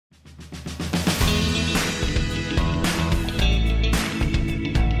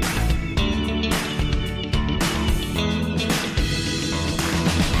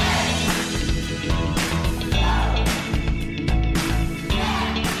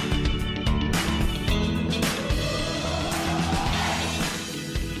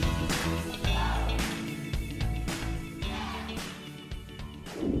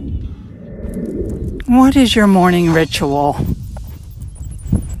What is your morning ritual?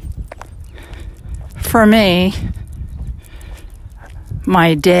 For me,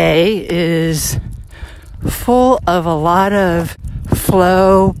 my day is full of a lot of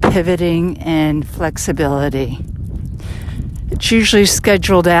flow, pivoting, and flexibility. It's usually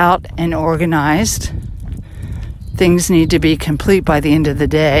scheduled out and organized. Things need to be complete by the end of the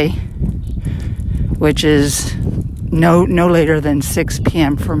day, which is no later than 6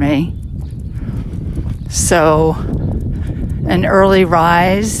 p.m. for me. So, an early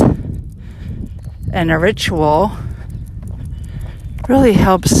rise and a ritual really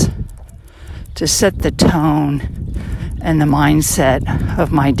helps to set the tone and the mindset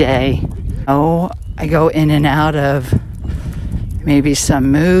of my day. Oh, I go in and out of maybe some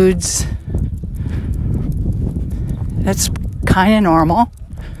moods. That's kind of normal,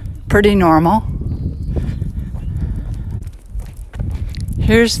 pretty normal.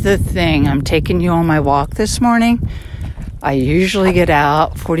 Here's the thing, I'm taking you on my walk this morning. I usually get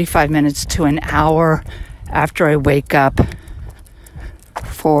out 45 minutes to an hour after I wake up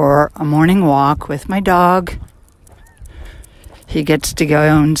for a morning walk with my dog. He gets to go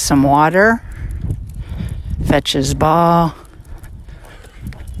in some water, fetch his ball.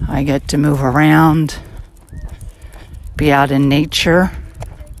 I get to move around, be out in nature,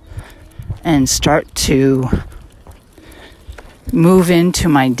 and start to move into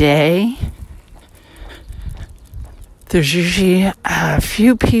my day. There's usually a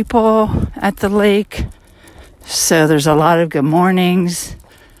few people at the lake, so there's a lot of good mornings,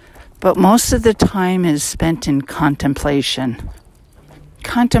 but most of the time is spent in contemplation.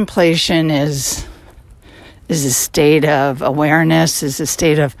 Contemplation is a state of awareness, is a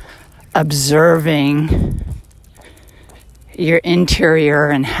state of observing your interior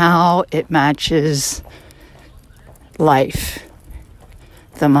and how it matches life,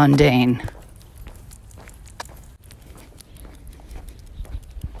 the mundane.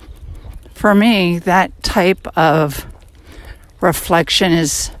 For me, that type of reflection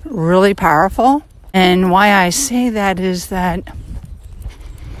is really powerful. And why I say that is that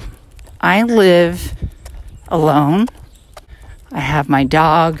I live alone. I have my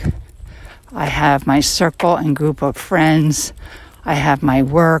dog. I have my circle and group of friends. I have my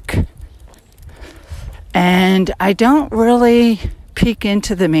work. And I don't really peek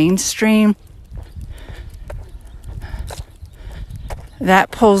into the mainstream.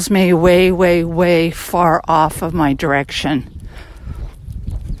 That pulls me way, way, way far off of my direction.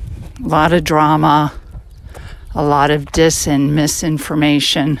 A lot of drama, a lot of dis and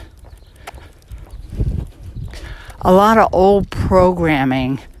misinformation, a lot of old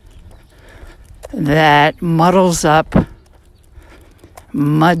programming that muds up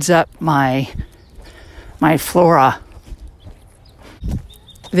my flora.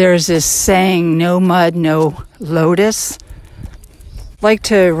 There's this saying, no mud, no lotus. I like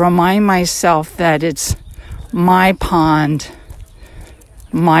to remind myself that it's my pond,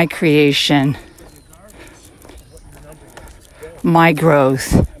 my creation, my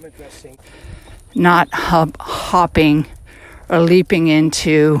growth, not hopping or leaping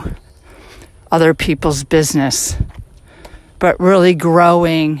into other people's business, but really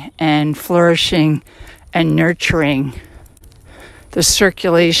growing and flourishing and nurturing the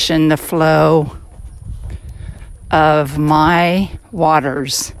circulation, the flow of my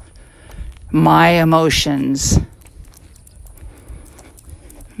waters, my emotions,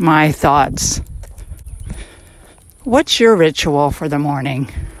 my thoughts. What's your ritual for the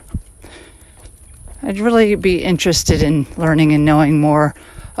morning? I'd really be interested in learning and knowing more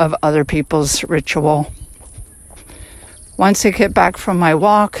of other people's ritual. Once I get back from my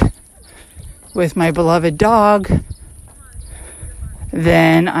walk with my beloved dog,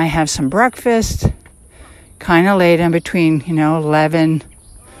 then I have some breakfast, kind of late, in between, 10, 11.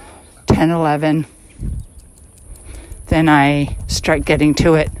 Then I start getting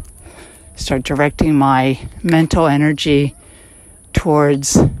to it, start directing my mental energy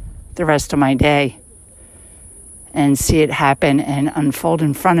towards the rest of my day and see it happen and unfold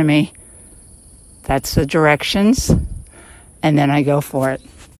in front of me. That's the directions, and then I go for it.